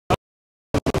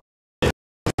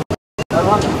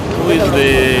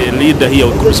leader here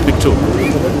we could speak to.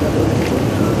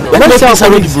 What's our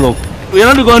block? We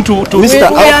are not going to Mr.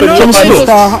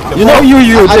 You know,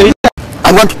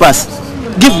 I want to pass.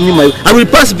 Give me my. I will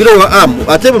pass below your arm.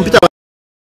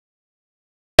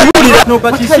 No,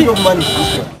 but you see,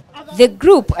 the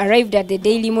group arrived at the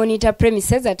Daily Monitor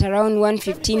premises at around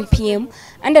 1:15 p.m.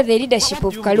 under the leadership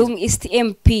of Kalung East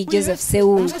MP Joseph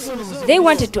Seung. They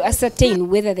wanted to ascertain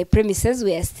whether the premises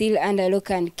were still under lock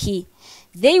and key.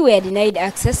 They were denied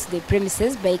access to the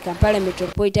premises by Kampala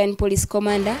Metropolitan Police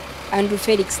Commander Andrew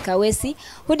Felix Kawesi,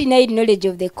 who denied knowledge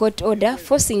of the court order,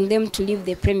 forcing them to leave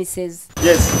the premises.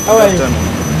 yes. How are you?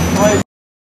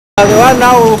 The one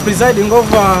now presiding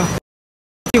over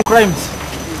crimes.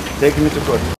 Take me to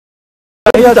court.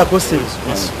 Here the questions.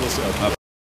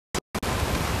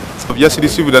 I've just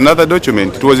received another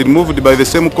document. It was removed by the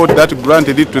same court that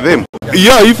granted it to them.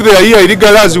 Yeah, if they are here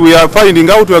illegal as we are finding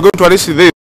out, we are going to arrest them.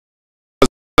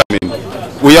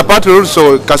 We are part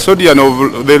also custodian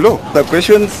of the law. The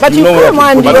questions, But you come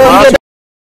on, we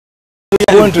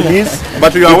are going to this,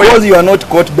 But you are because you are not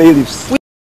court bailiffs.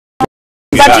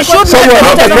 But you should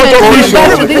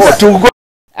To go.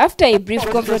 After a brief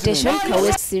confrontation,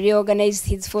 Kawesi reorganized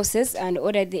his forces and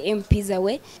ordered the MPs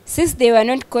away, since they were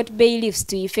not court bailiffs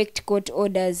to effect court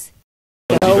orders.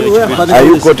 Are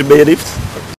you court bailiffs?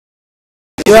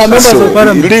 We are members So of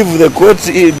parliament. leave the court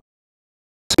in.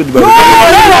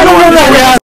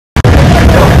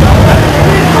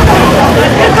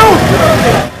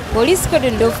 Police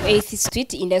cordoned off 8th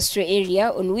Street industrial area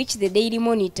on which the Daily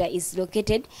Monitor is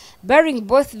located, barring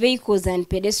both vehicles and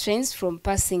pedestrians from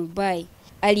passing by.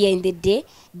 Earlier in the day,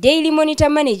 Daily Monitor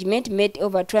management met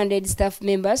over 200 staff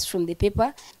members from the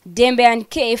paper, Dembe and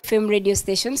KFM radio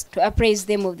stations to apprise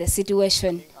them of the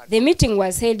situation. The meeting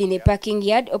was held in a parking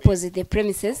yard opposite the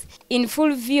premises, in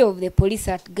full view of the police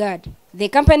at guard. The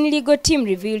company legal team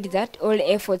revealed that all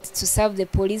efforts to serve the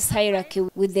police hierarchy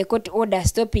with the court order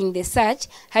stopping the search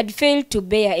had failed to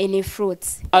bear any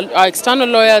fruits. Our external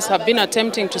lawyers have been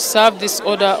attempting to serve this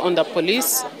order on the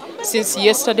police since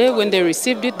yesterday. When they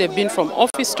received it, they've been from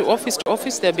office to office to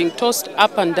office. They're being tossed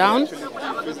up and down.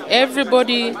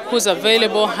 Everybody who's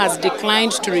available has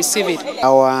declined to receive it.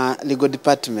 Our legal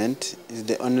department is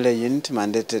the only unit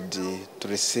mandated to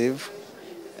receive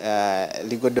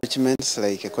legal documents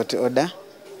like a court order,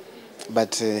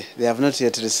 but they have not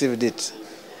yet received it.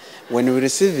 When we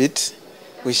receive it,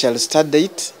 we shall study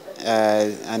it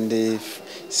and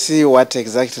see what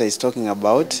exactly it's talking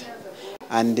about,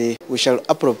 and we shall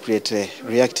appropriately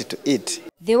react to it.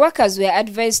 The workers were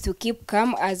advised to keep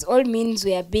calm as all means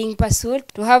were being pursued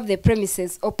to have the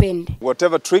premises opened.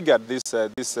 Whatever triggered this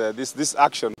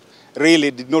action really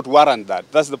did not warrant that.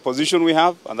 That's the position we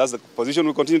have, and that's the position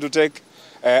we continue to take,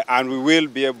 and we will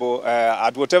be able,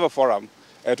 at whatever forum,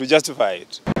 to justify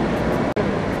it.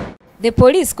 The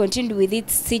police continued with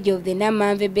its siege of the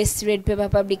Namamve-based red paper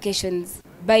publications.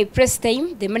 By press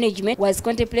time, the management was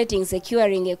contemplating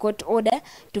securing a court order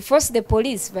to force the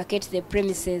police vacate the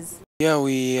premises. Yeah,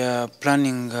 we are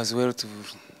planning as well to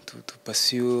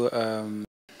pursue a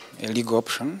legal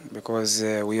option, because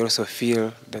we also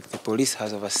feel that the police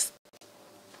has overstepped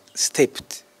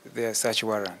their search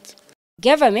warrant.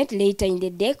 Government later in the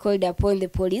day called upon the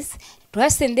police to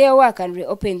hasten their work and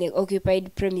reopen the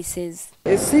occupied premises.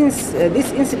 Since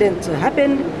this incident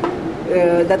happened,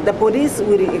 that the police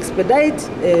will expedite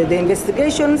the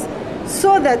investigations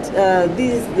so that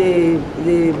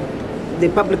the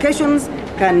publications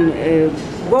can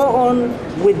go on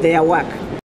with their work.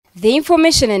 The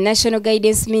Information and National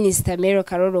Guidance Minister, Mero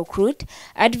Karolo Krut,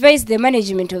 advised the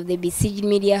management of the besieged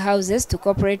media houses to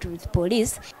cooperate with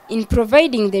police in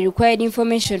providing the required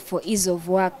information for ease of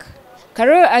work.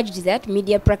 Karolo urged that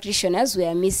media practitioners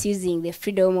were misusing the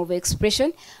freedom of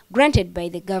expression granted by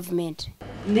the government.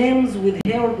 Names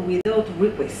withheld without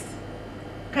request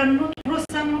cannot cross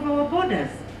some of our borders.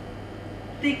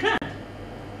 They can't.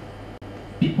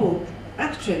 People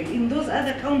actually in those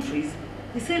other countries,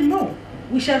 they say no,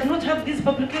 we shall not have these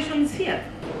publications here.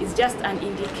 It's just an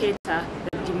indicator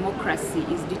that democracy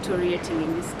is deteriorating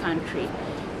in this country.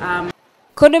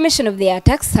 Condemnation of the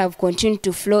attacks have continued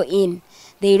to flow in.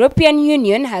 The European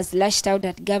Union has lashed out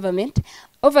at government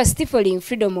over stifling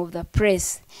freedom of the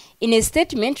press. In a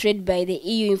statement read by the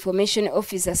EU Information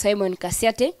Officer Simon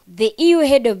Kasiate, the EU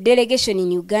head of delegation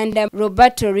in Uganda,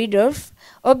 Roberto Ridolf,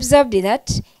 observed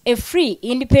that a free,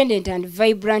 independent and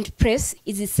vibrant press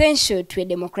is essential to a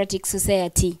democratic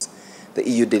society. The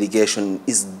EU delegation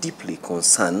is deeply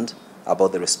concerned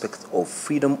about the respect of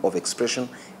freedom of expression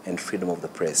and freedom of the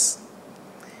press.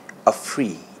 A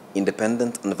free,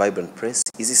 independent and vibrant press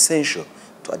is essential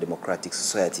to a democratic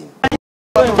society.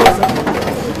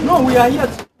 No, we are here.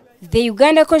 The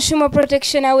Uganda Consumer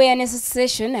Protection Awareness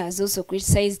Association has also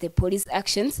criticized the police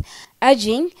actions,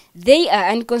 urging they are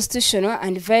unconstitutional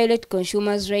and violate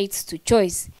consumers' rights to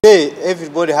choice. Today,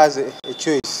 everybody has a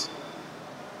choice.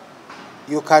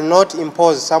 You cannot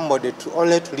impose somebody to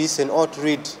only to listen or to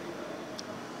read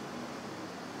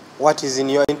what is in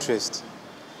your interest.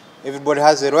 Everybody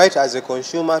has a right as a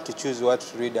consumer to choose what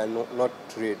to read and not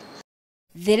to read.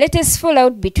 The latest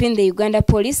fallout between the Uganda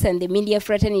police and the media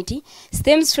fraternity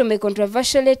stems from a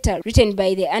controversial letter written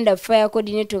by the under-fire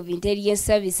coordinator of intelligence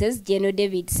services, General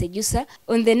David Sejusa,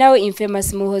 on the now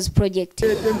infamous Muhoozi project.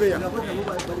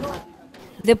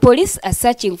 The police are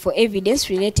searching for evidence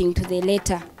relating to the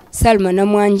letter. Salma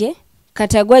Namwanje,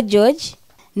 Katagwa George,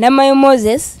 Namayo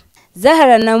Moses,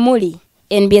 Zahara Namuli,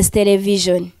 NBS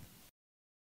Television.